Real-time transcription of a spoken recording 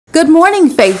Good morning,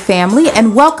 Faith family,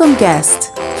 and welcome guests.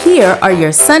 Here are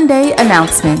your Sunday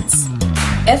announcements.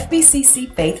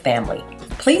 Fbcc Faith family,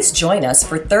 please join us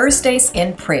for Thursdays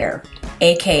in Prayer,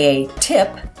 aka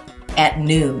TIP, at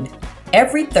noon,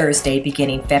 every Thursday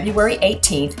beginning February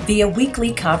 18th via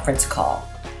weekly conference call.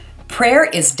 Prayer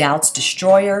is doubt's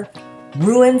destroyer,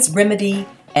 ruin's remedy,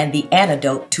 and the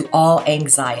antidote to all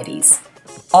anxieties.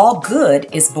 All good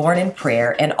is born in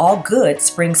prayer, and all good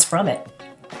springs from it.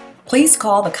 Please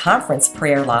call the conference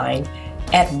prayer line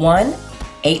at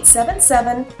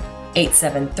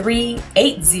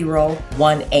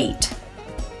 1-877-873-8018.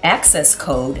 Access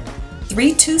code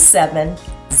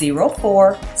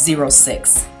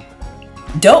 327-0406.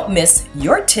 Don't miss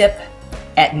your tip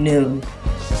at noon.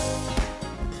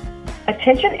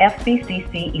 Attention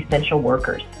Fbcc essential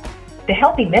workers. The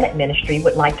Healthy Minute Ministry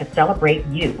would like to celebrate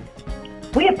you.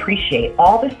 We appreciate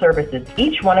all the services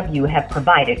each one of you have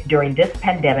provided during this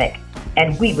pandemic,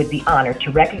 and we would be honored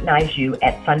to recognize you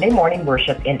at Sunday morning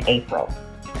worship in April.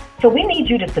 So we need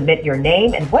you to submit your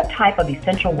name and what type of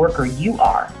essential worker you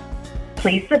are.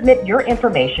 Please submit your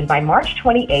information by March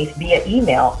 28th via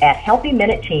email at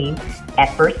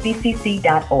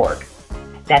healthyminuteteam@firstbcc.org.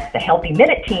 That's the Healthy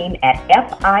Minute Team at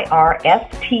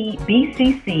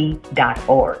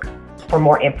firstbcc.org. For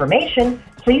more information,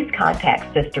 please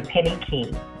contact Sister Penny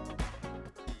King.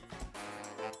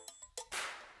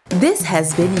 This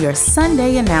has been your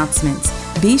Sunday announcements.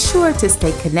 Be sure to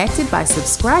stay connected by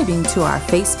subscribing to our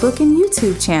Facebook and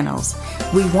YouTube channels.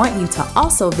 We want you to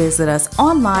also visit us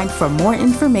online for more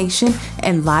information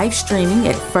and live streaming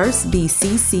at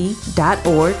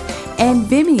firstbcc.org and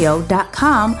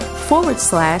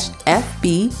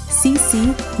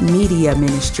vimeo.com/FBCC Media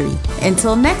Ministry.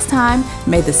 Until next time,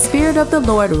 may the Spirit of the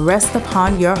Lord rest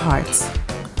upon your hearts.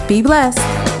 Be blessed.